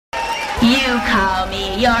You call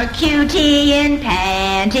me your cutie in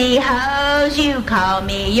pantyhose. You call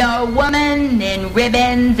me your woman in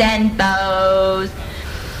ribbons and bows.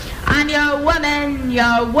 I'm your woman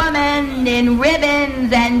in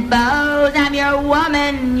ribbons and bows. I'm your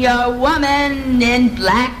woman in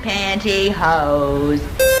black pantyhose.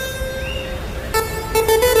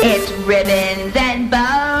 It's ribbons and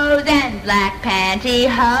bows and black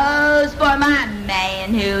pantyhose for my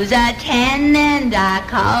man who's a 10 and I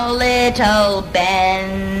call little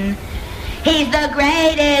Ben. He's the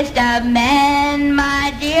greatest of men,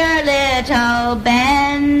 my dear little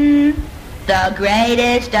Ben, the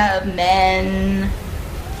greatest of men.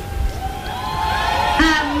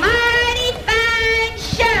 A mighty fine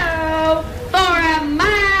show for a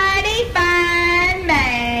mighty fine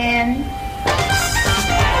man.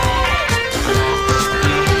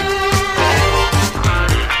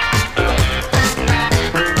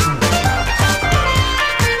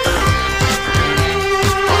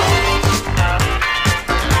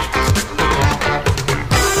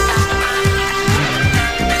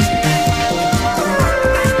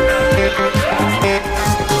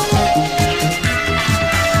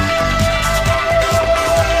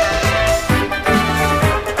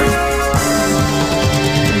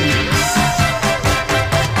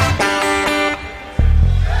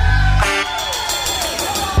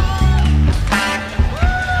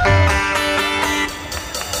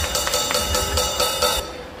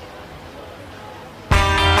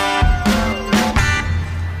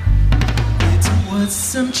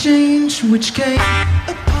 Some change which came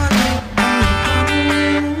upon me,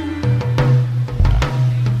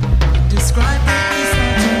 described as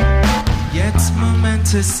subtle, yet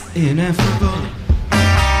momentous, ineffable.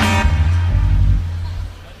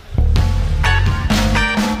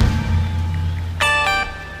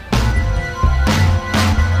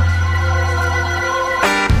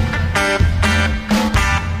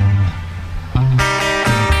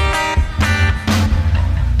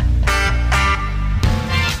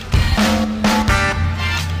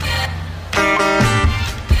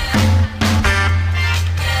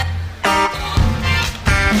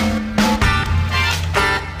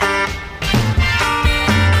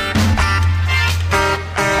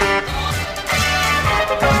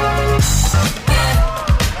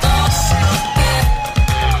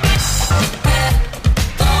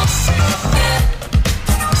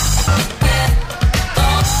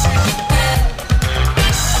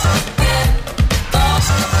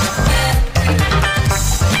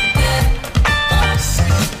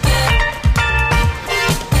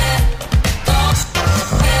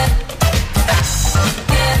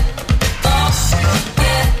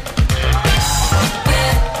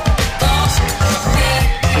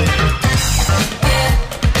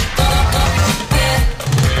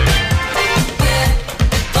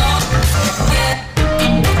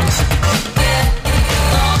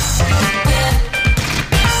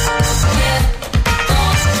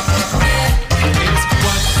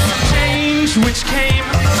 Which came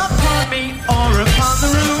upon me or upon the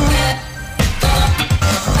room,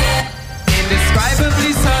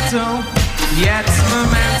 indescribably subtle, yet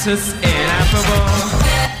momentous, ineffable.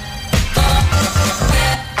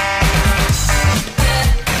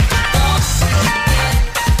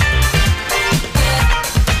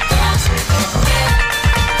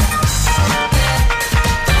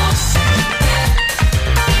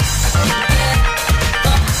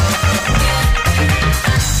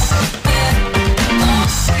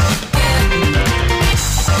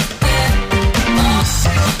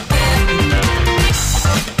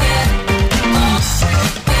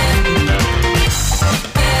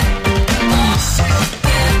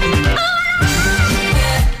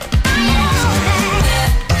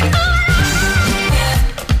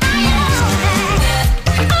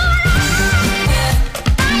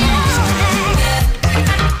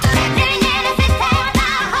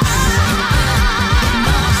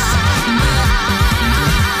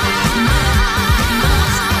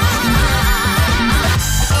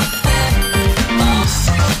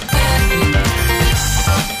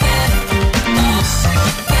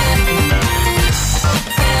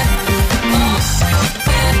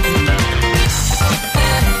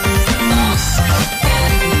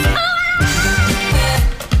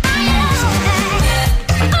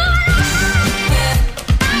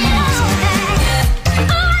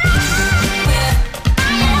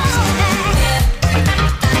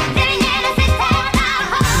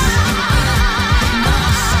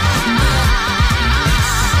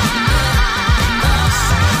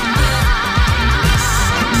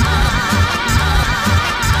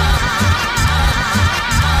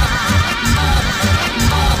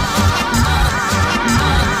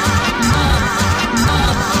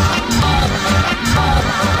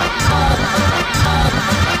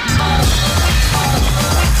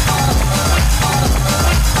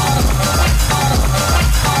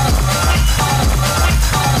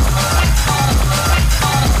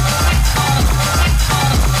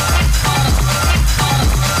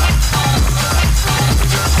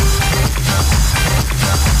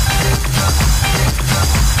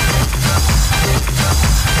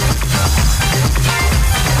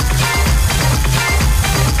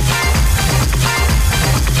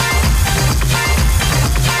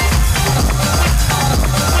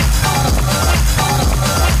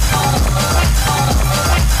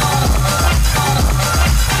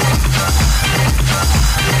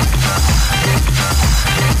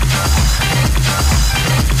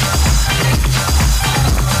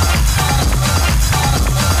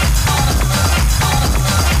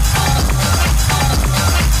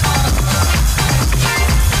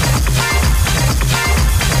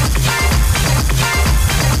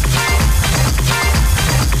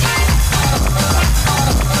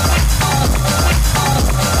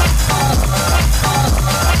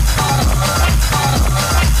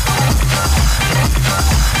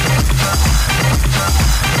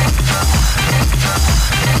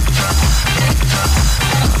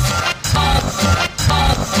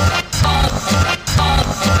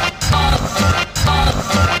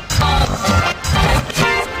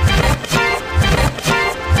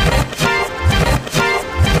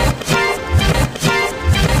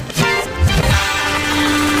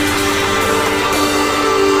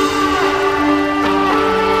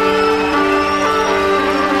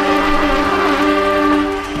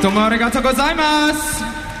 Domo arigatou gozaimasu.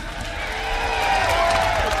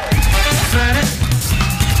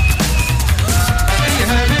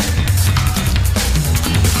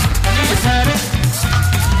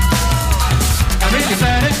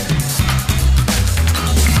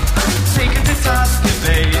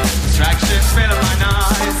 Distractions fill my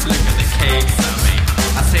nights. Look at the cakes I made.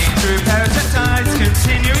 I sing through parasitides,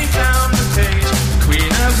 continuing down the page.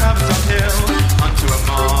 Queen of Heaven's uphill, onto a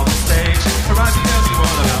marble stage. Horizon tells you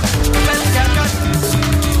all about. Let's get cut.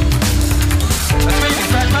 Let's make it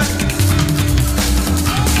breakfast.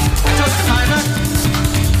 I toast the timer.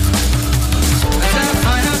 Let's have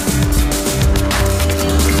fire.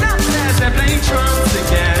 Downstairs they're playing drums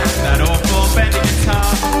again. That awful bending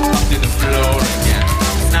guitar up to the floor again.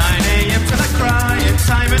 9 a.m. till I cry, and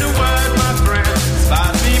time and a word, my friend.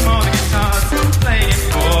 Inspires me more than guitars, playing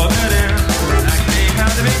for the dance. Like me how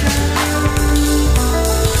to begin.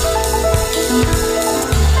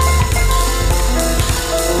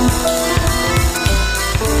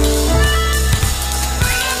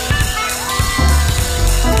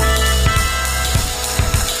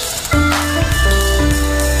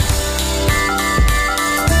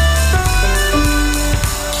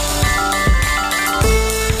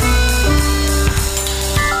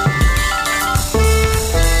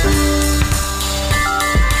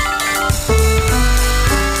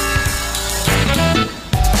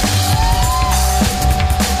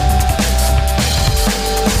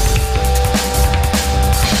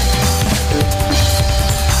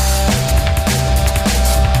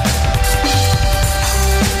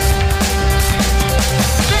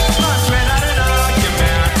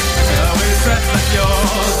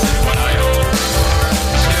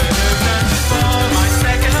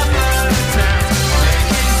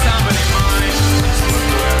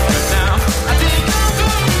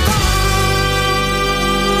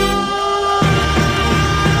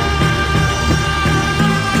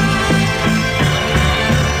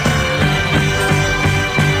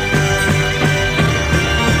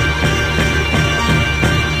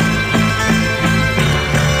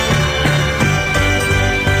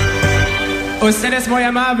 Ustedes muy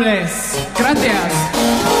amables. Gracias.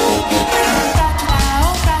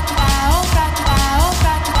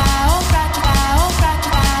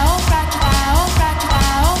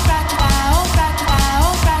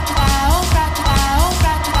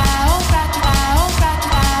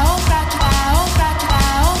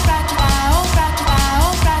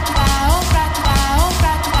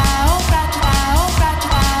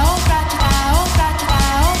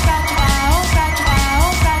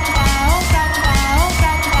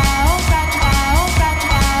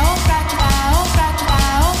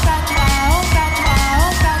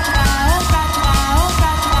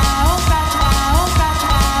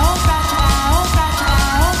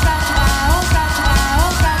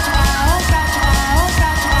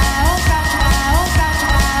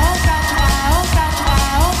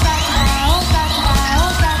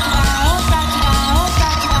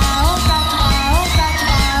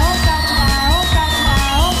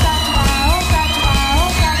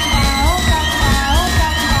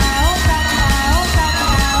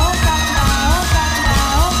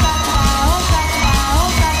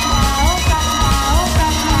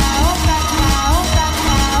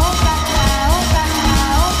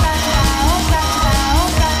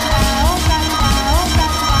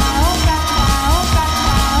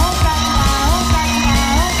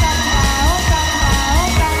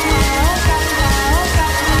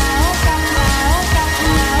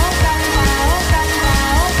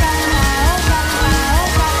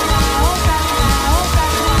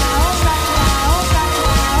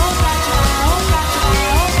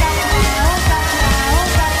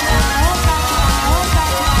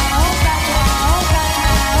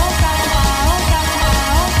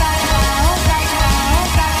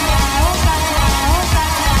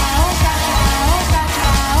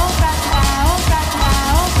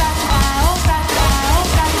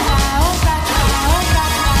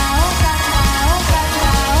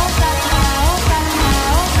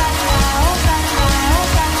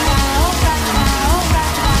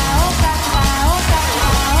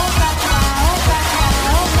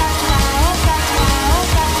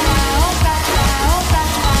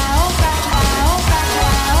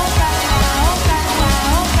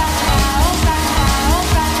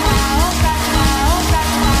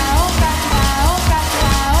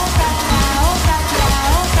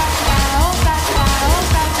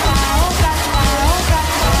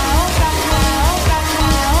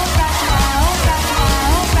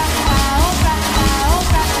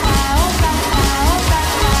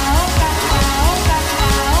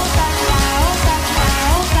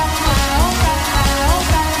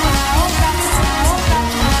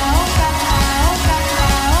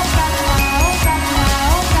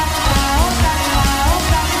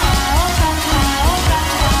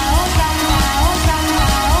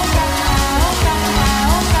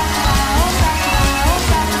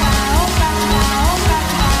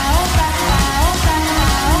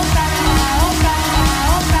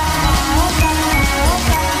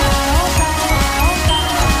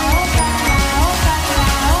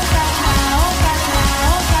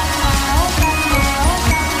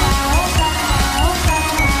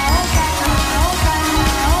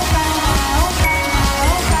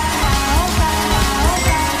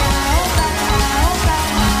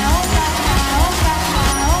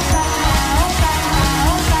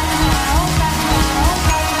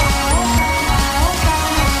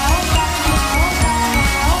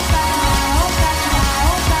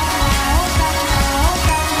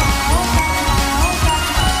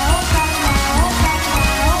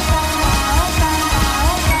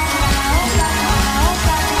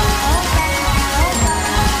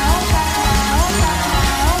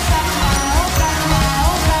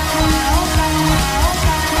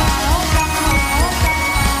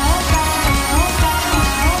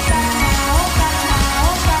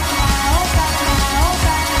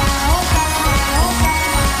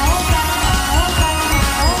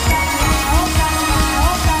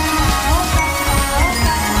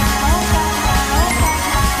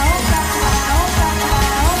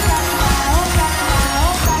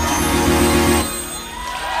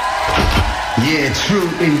 Yeah, true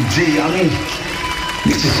indeed. I mean,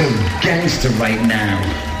 this is so gangster right now.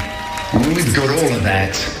 I mean, we've got all of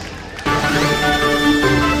that.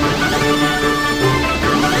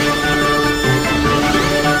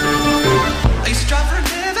 I used to drive for a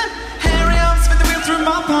living, hairy arms, spin the wheel through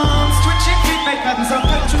my palms, twitching feet, make patterns on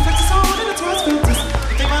pedals, reflectors all in its words filters.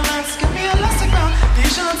 You think my lines give me elastic bound, the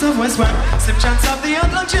chance of westbound, slim chance of the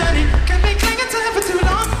odd long journey, can be clinging to him for too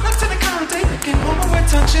long, locked in the current day, came home and went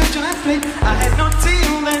on children and played. I had no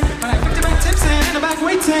deal then, but I picked back tips in the back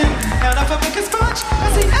waiting, held up a baker's bunch,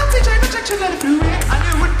 as the LTJ projection let it through it. I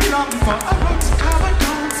knew it wouldn't be long before I wrote carbon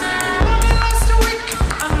cones. Only last week,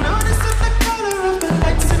 I noticed that the color of the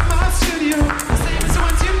lights in my studio, the same as the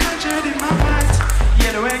ones you conjured in my mind.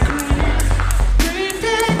 Yellow and green, green,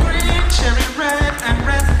 pink, green, cherry red and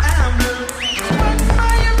blue. What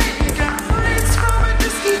fire got reads from a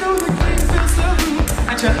mosquito, the green fills the room,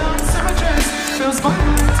 and your long summer dress fills my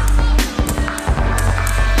heart.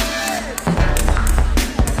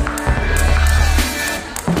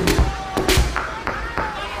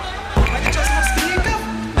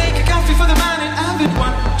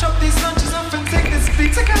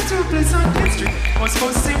 Was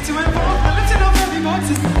supposed to seem to involve a lifting of heavy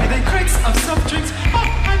voices, within crates of soft drinks, hot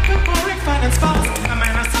and boring finance bars. A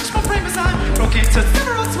man of such small frame as I broke into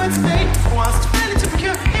several sweats a day, whilst failing to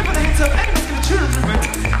procure even the hints of any muscular children.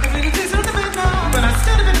 Every little teaser on the bed now, but I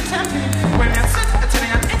still have been attempting. When I sit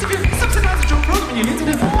attending an interview, subsidized a joke program, you hinted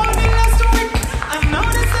at only last week. I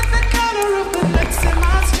noticed that the color of the lights in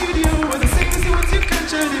my studio were the same as the ones you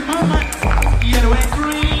conjured in my mind. Yellow and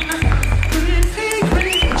green.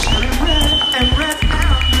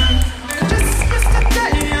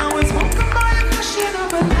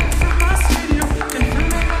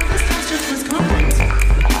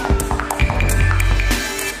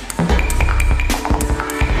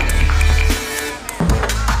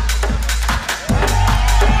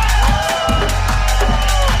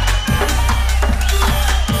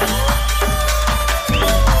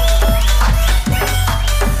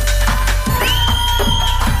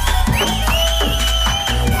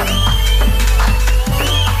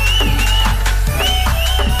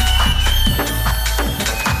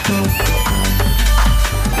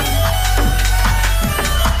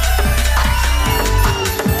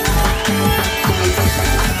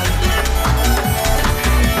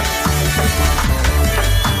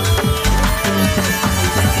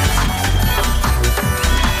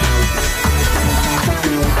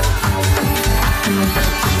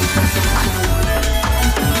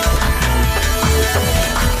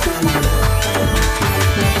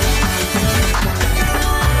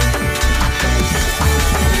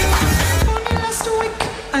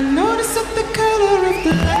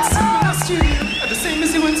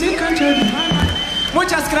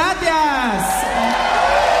 Muchas gracias.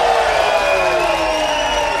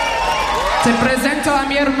 Te presento a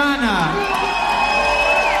mi hermana,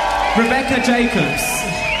 Rebecca Jacobs.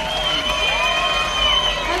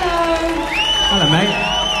 Hello. Hello, mate.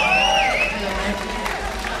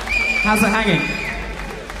 How's it hanging?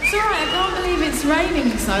 It's alright, I can't believe it's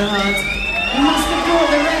raining so hard. You must have brought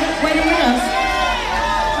the wedding with us.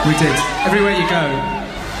 We did. Everywhere you go.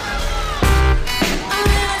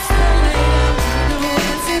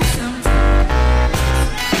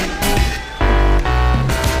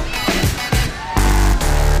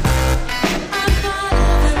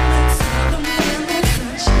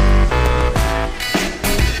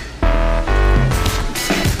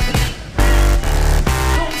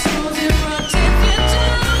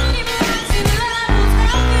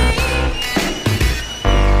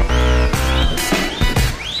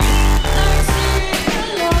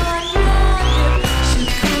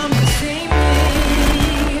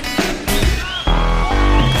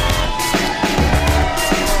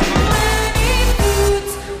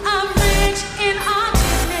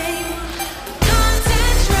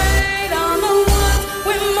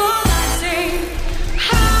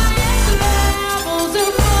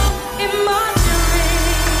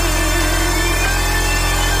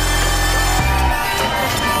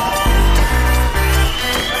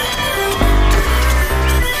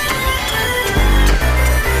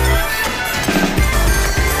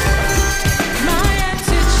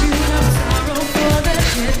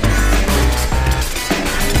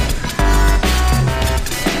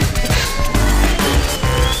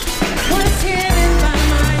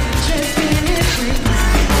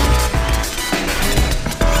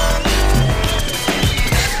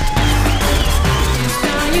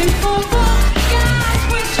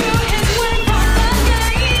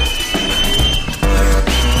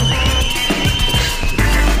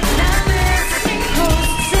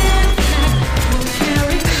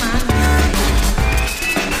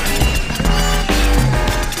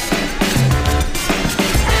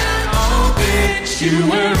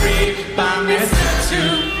 Jewelry by Mr.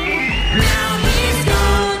 Two. Now he's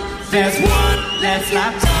gone. There's one less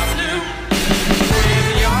laptop new.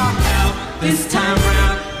 With your help, this time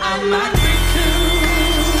round, I might